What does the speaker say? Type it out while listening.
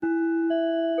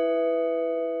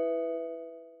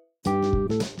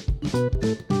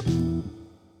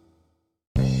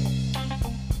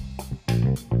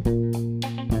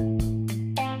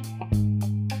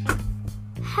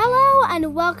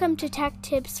welcome to Tech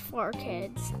Tips for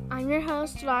Kids. I'm your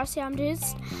host, Lara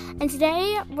Siamdus, and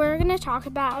today we're going to talk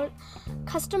about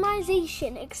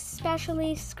customization,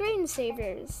 especially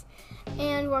screensavers.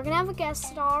 And we're going to have a guest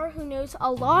star who knows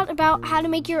a lot about how to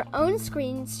make your own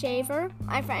screensaver,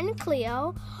 my friend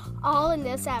Cleo, all in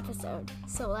this episode.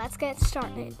 So let's get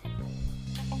started.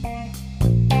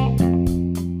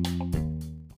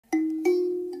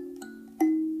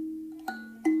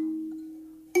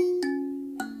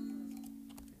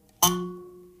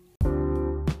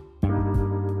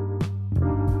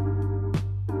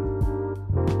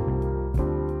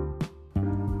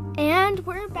 And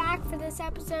we're back for this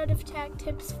episode of Tech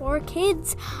Tips for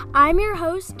Kids. I'm your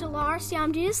host, Lara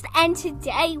Siamdus, and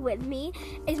today with me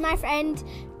is my friend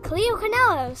Cleo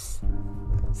Canelos.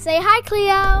 Say hi,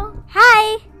 Cleo.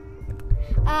 Hi.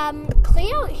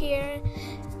 Cleo here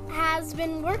has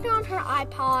been working on her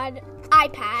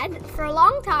iPad for a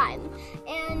long time.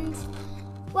 And,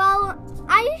 well,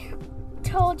 I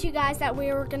told you guys that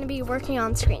we were going to be working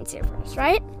on screensavers,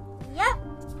 right? Yep.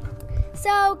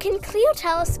 So, can Cleo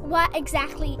tell us what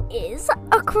exactly is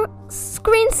a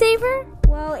screensaver?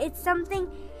 Well, it's something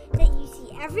that you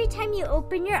see every time you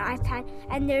open your iPad,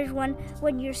 and there's one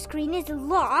when your screen is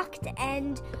locked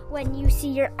and when you see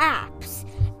your apps.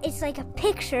 It's like a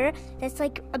picture that's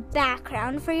like a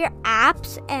background for your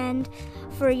apps and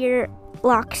for your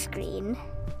lock screen.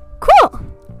 Cool!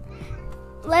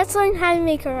 Let's learn how to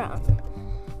make our own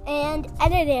and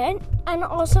edit it, and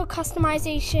also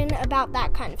customization about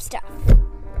that kind of stuff.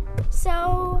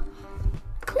 So,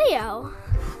 Cleo,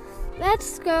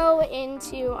 let's go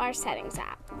into our settings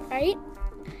app, right?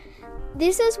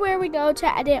 This is where we go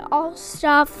to edit all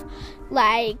stuff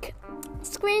like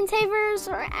screensavers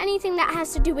or anything that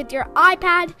has to do with your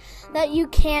iPad that you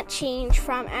can't change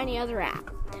from any other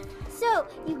app. So,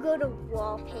 you go to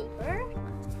wallpaper,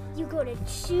 you go to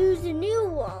choose a new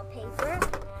wallpaper,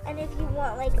 and if you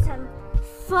want like some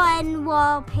fun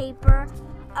wallpaper,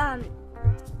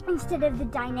 instead of the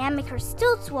dynamic or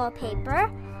stilts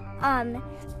wallpaper,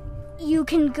 you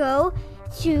can go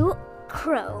to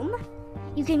Chrome.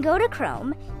 You can go to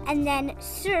Chrome and then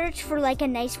search for like a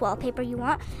nice wallpaper you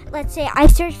want. Let's say I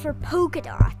search for polka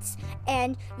dots,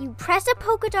 and you press a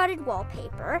polka dotted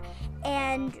wallpaper,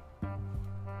 and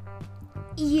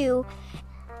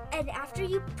after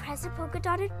you press a polka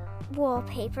dotted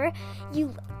wallpaper,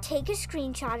 you take a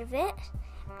screenshot of it,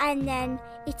 and then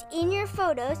it's in your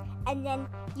photos, and then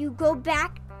you go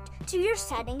back to your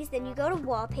settings, then you go to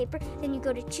wallpaper, then you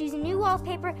go to choose a new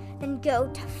wallpaper, then go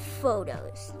to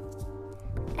photos.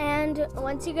 And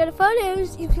once you go to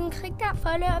photos, you can click that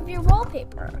photo of your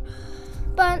wallpaper.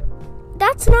 But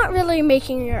that's not really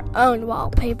making your own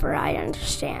wallpaper, I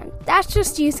understand. That's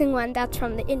just using one that's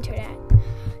from the internet.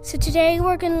 So today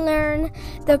we're going to learn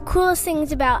the coolest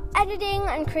things about editing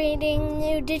and creating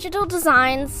new digital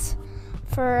designs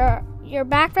for your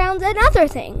backgrounds and other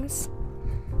things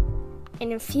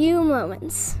in a few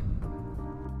moments.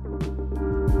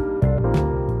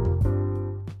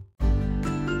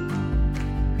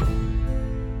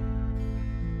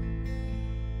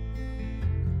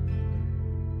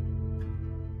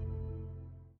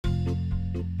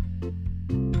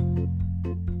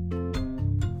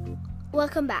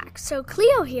 Welcome back. So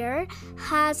Cleo here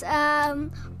has a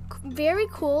very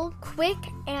cool, quick,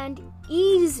 and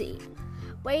easy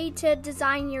way to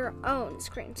design your own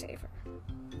screensaver.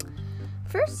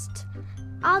 First,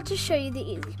 I'll just show you the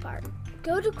easy part.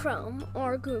 Go to Chrome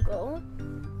or Google,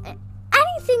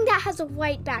 anything that has a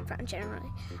white background generally,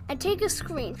 and take a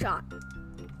screenshot.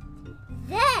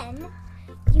 Then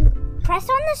you press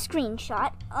on the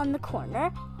screenshot on the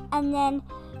corner, and then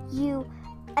you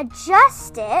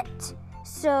adjust it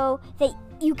so that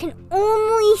you can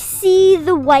only see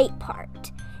the white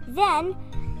part. Then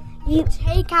you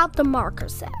take out the marker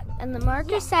set, and the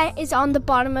marker set is on the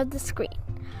bottom of the screen.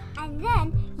 And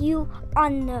then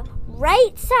on the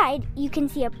right side, you can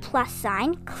see a plus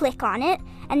sign. Click on it,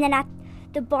 and then at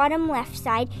the bottom left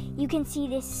side, you can see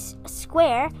this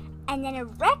square, and then a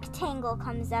rectangle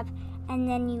comes up, and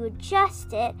then you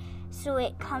adjust it so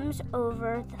it comes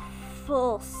over the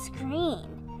full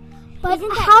screen. But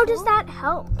how does that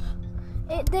help?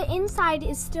 The inside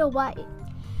is still white.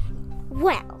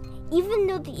 Well, even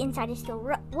though the inside is still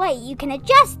white, you can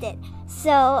adjust it.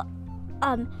 So,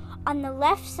 on the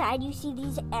left side, you see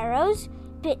these arrows,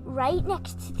 but right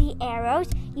next to the arrows,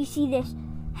 you see this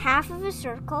half of a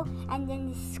circle, and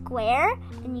then the square,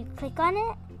 and you click on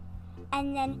it,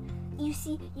 and then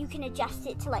you can adjust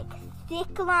it to like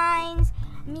thick lines,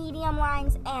 medium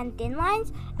lines, and thin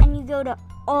lines, and you go to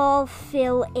all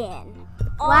fill in.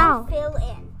 Wow. All fill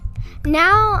in.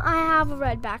 Now I have a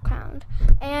red background,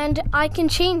 And I can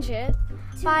change it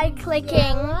by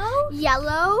clicking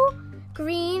yellow,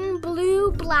 green,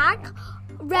 blue, black,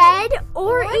 red,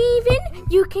 or even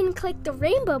you can click the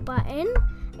rainbow button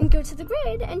and go to the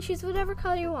grid and choose whatever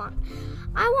color you want.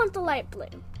 I want the light blue.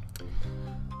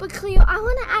 But Cleo, I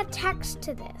want to add text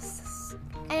to this.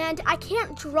 And I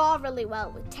can't draw really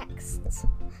well with text.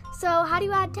 So how do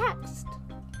you add text?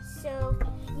 So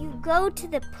you go to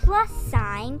the plus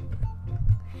sign.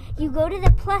 You go to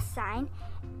the plus sign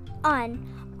on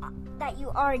that you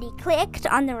already clicked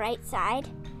on the right side,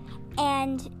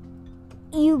 and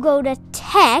you go to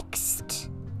text,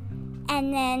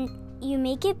 and then you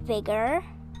make it bigger,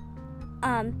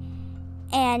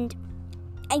 and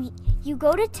you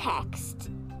go to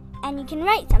text, and you can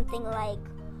write something like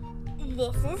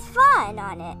 "This is fun"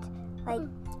 on it, like,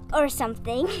 or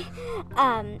something,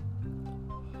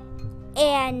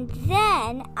 and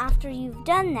then after you've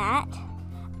done that,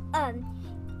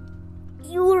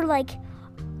 you're like,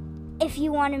 if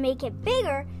you want to make it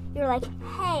bigger, you're like,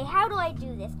 hey, how do I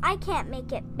do this? I can't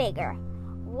make it bigger.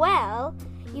 Well,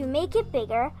 you make it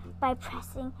bigger by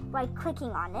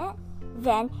clicking on it.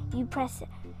 Then you press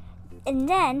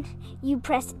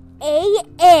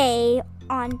AA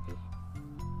on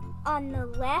the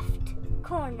left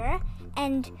corner,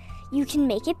 and you can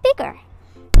make it bigger.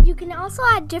 You can also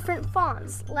add different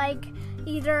fonts, like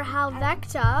either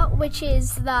Helvetica, which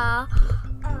is the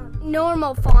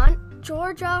normal font,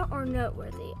 Georgia, or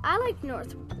Noteworthy. I like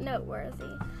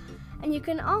Noteworthy. And you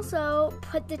can also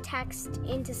put the text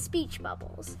into speech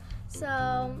bubbles.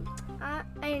 So,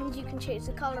 and you can change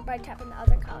the color by tapping the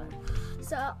other color.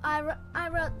 So I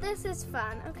wrote "This is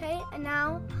fun," okay? And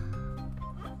now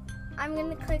I'm going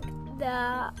to click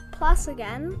the plus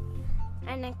again,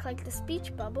 and then click the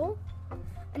speech bubble.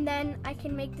 And then I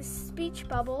can make the speech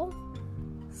bubble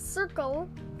circle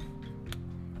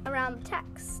around the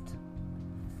text.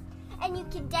 And you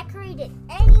can decorate it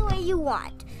any way you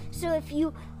want. So if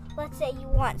let's say you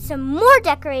want some more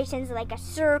decorations, like a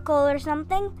circle or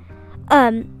something,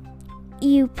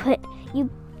 you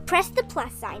press the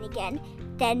plus sign again,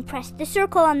 then press the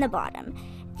circle on the bottom.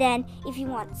 Then if you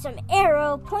want some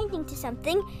arrow pointing to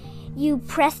something, you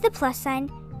press the plus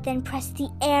sign, then press the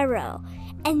arrow.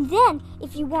 And then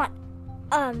if you want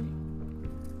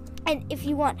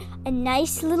a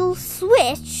nice little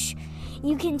switch,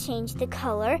 you can change the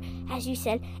color, as you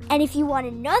said. And if you want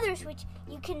another switch,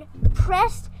 you can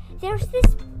press, there's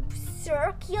this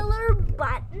circular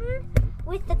button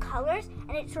with the colors,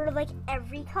 and it's sort of like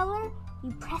every color.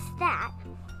 You press that,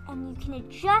 and you can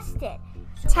adjust it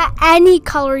to any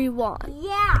color you want.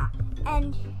 Yeah,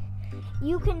 and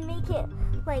you can make it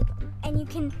and you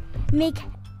can make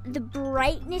the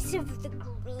brightness of the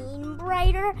green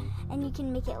brighter, and you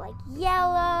can make it like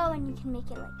yellow, and you can make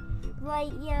it like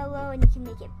light yellow, and you can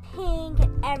make it pink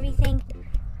and everything.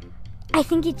 I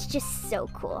think it's just so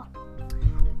cool.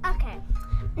 Okay,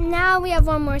 now we have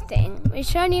one more thing. We've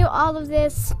shown you all of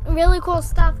this really cool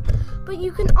stuff, but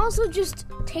you can also just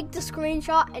take the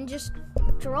screenshot and just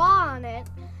draw on it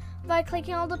by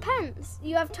clicking all the pens.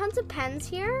 You have tons of pens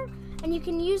here, and you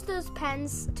can use those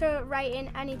pens to write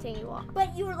in anything you want.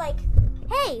 But you were like,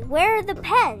 hey, where are the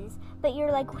pens? But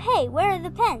you're like, hey, where are the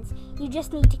pens? You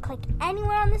just need to click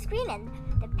anywhere on the screen and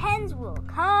the pens will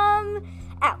come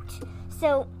out.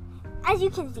 So, as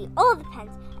you can see, all the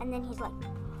pens. And then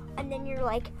you're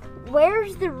like,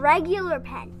 where's the regular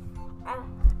pen? A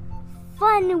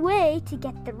fun way to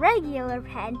get the regular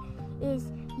pen is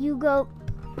you go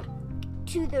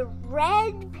to the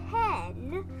red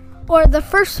pen. Or the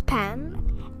first pen.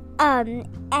 And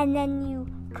then you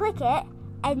click it,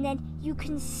 and then you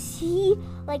can see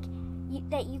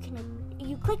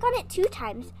you click on it 2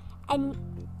 times, and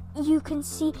you can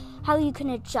see how you can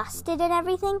adjust it and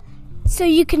everything. So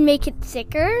you can make it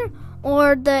thicker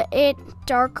or it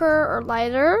darker or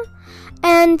lighter.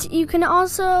 And you can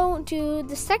also do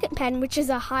the second pen, which is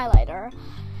a highlighter.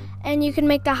 And you can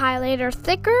make the highlighter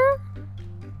thicker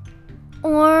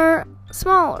or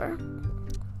smaller.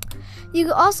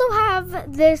 You also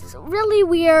have this really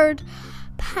weird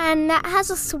pen that has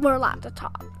a swirl at the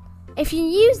top. If you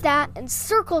use that and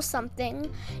circle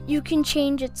something, you can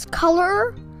change its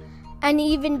color and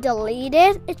even delete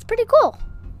it. It's pretty cool.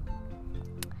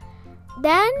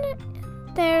 Then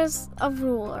there's a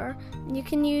ruler. You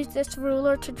can use this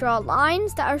ruler to draw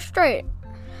lines that are straight.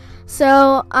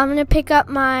 So I'm going to pick up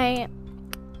my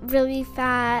really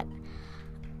fat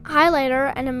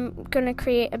highlighter, and I'm going to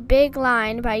create a big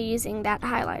line by using that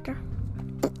highlighter.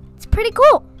 It's pretty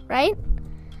cool, right?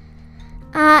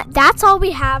 That's all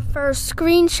we have for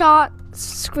screenshot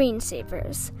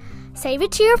screensavers. Save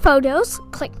it to your photos,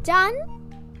 click done,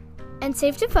 and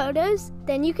save to photos,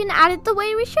 then you can add it the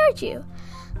way we showed you.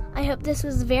 I hope this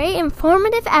was a very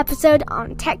informative episode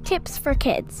on tech tips for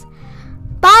kids.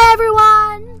 Bye,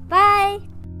 everyone! Bye!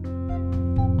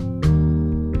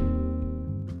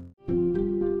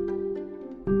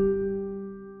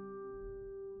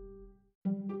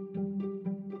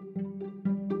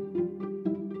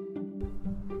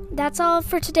 That's all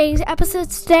for today's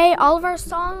episodes. Today, all of our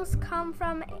songs come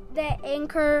from the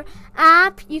Anchor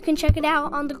app. You can check it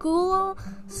out on the Google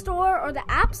Store or the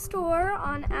App Store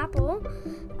on Apple.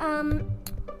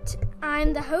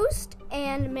 I'm the host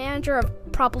and manager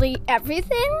of probably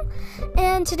everything.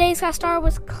 And today's guest star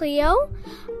was Cleo.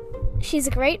 She's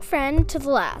a great friend to the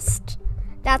last.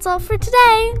 That's all for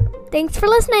today. Thanks for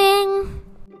listening.